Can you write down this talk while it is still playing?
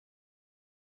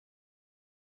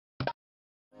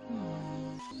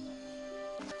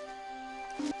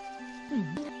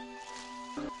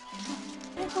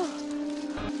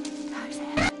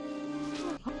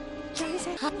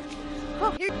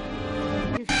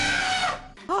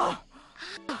Oh,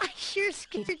 I sure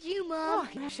scared you, Mom. Oh,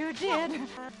 you sure did.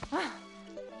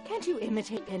 Can't you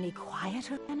imitate any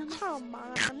quieter animals? Come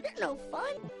on, they're no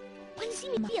fun. Want to see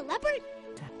me be a leopard?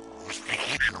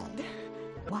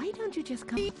 Why don't you just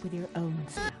come up with your own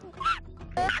sound?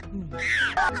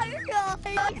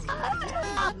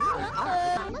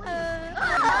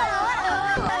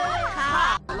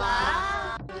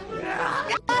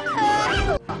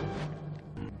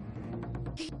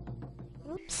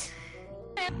 Oops.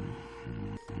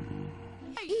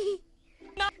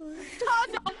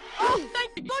 Tarzan! Oh,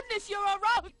 thank goodness you're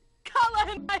around!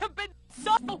 Carla and I have been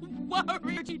so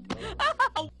worried.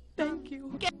 Oh, thank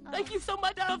you. Thank you so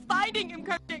much for finding him,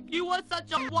 Kurtik. You were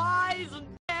such a wise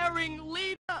and caring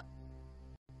leader.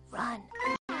 Run.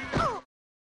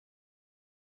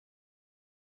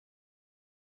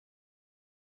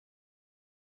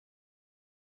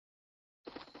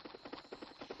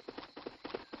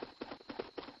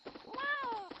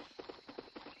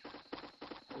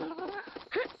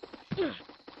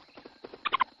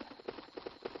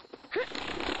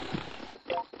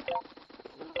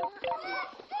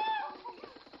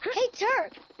 Hey,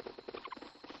 Turk!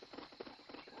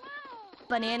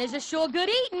 Bananas are sure good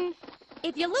eating.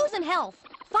 If you're losing health,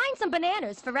 find some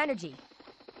bananas for energy.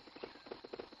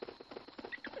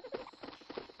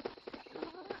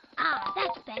 Ah,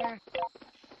 that's better.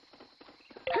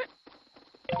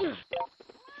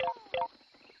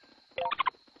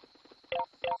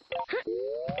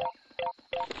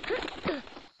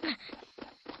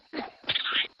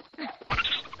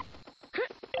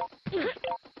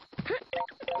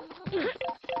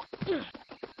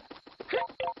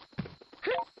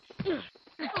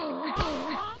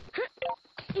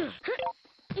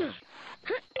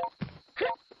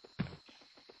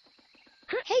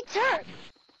 Hey, Turk!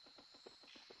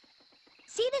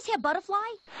 See this here butterfly?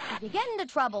 If you get into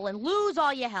trouble and lose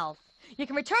all your health, you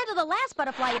can return to the last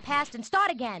butterfly you passed and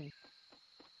start again.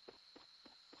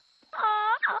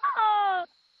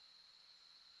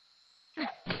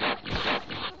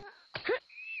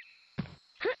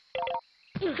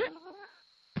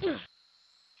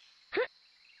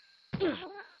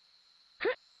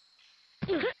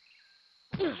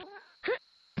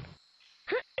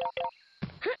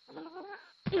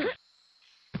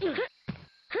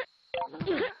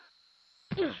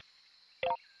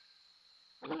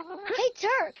 Hey,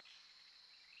 Turk!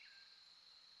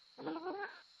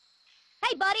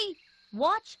 Hey, buddy,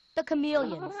 watch the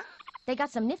chameleons. They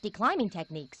got some nifty climbing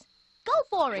techniques. Go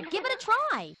for it. Give it a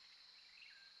try.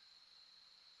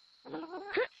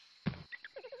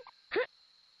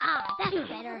 Ah, that's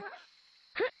better.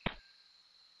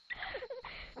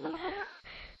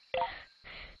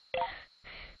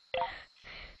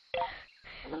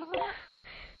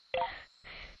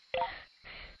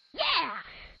 Yeah!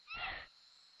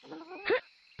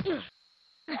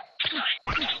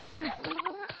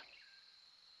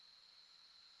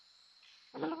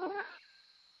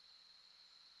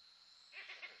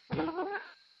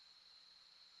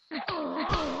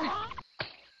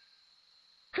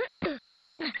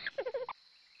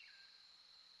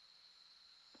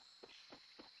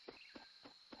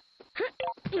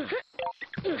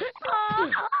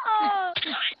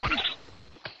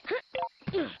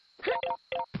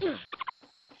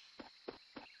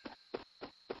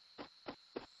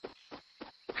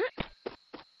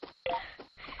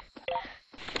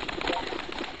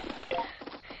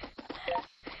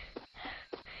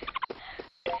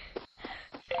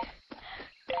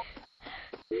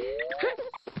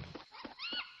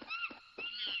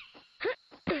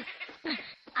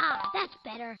 Ah, that's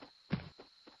better.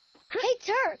 Hey,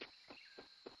 Turk!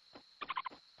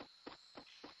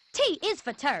 T is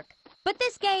for Turk, but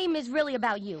this game is really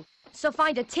about you. So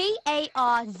find a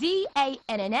Tarzann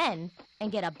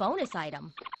and get a bonus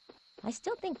item. I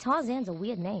still think Tarzan's a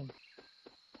weird name.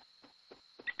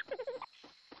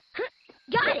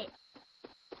 Got it!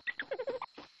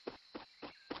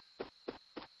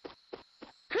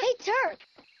 Hey, Turk!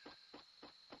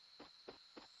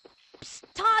 Psst,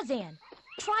 Tarzan,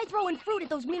 try throwing fruit at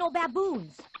those mean old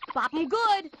baboons. Bop 'em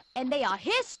good, and they are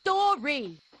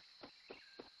history.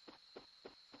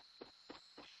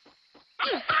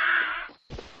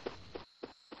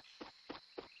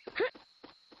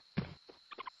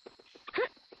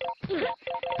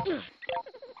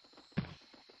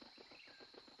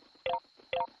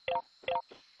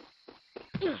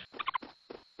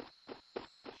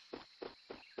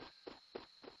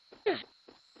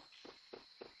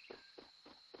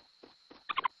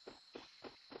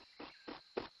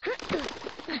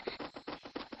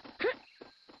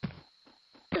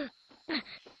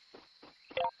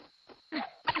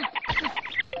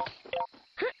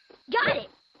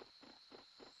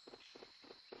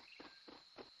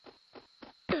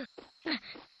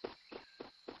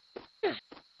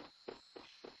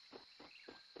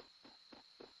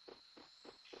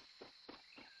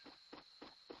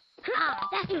 Ah,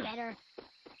 that's better.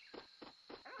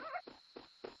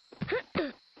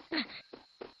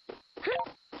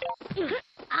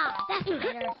 Ah, that's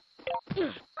better.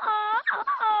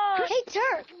 Hey,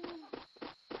 Turk.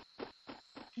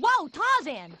 Whoa,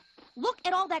 Tarzan! Look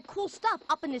at all that cool stuff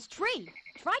up in this tree.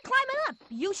 Try climbing up.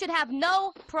 You should have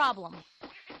no problem.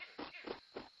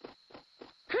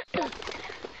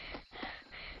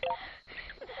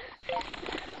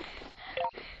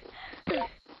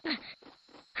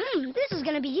 This is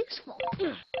gonna be useful.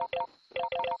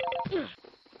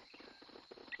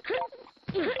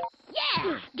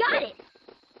 Yeah, got it.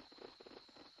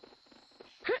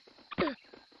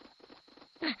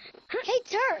 Hey,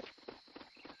 Turk.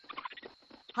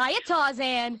 Hiya,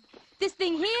 Tarzan. This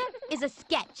thing here is a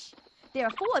sketch. There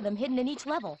are 4 of them hidden in each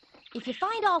level. If you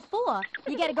find all 4,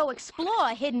 you gotta go explore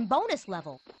a hidden bonus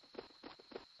level.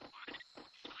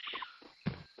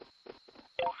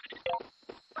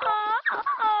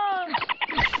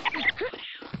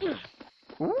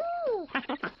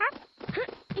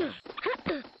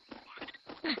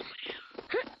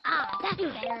 Ah, that's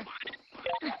better.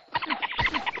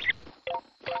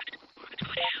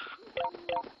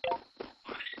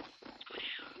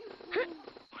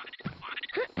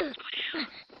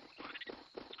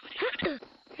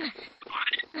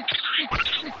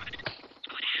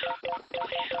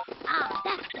 Ah,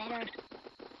 that's better.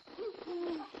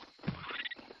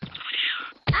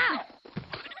 Ah!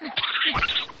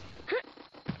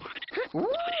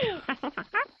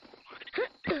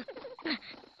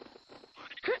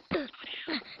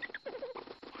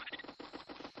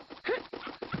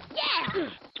 Yeah!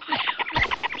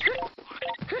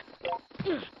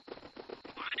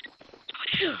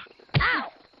 Ow!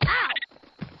 Ow!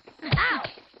 Ow!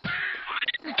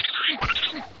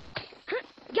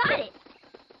 Got it!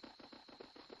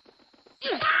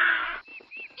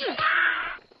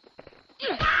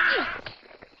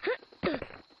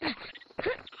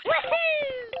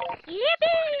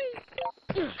 Yippee!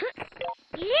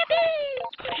 Yippee!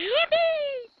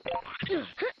 Yippee!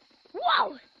 Whoa!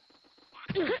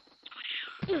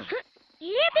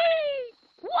 Yippee!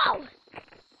 Whoa!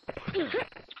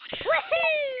 Woohoo!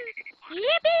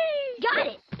 Yippee! Got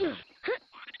it!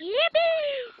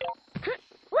 Yippee!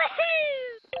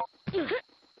 Woohoo!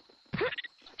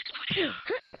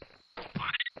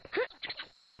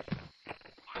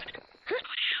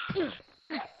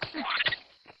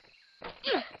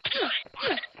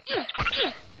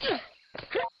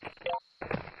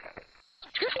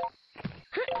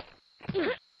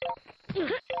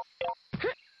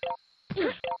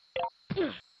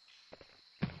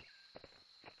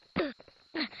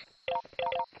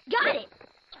 Got it!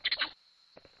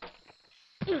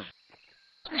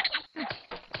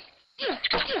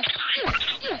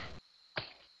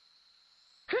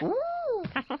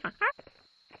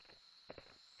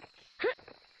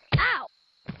 Ow!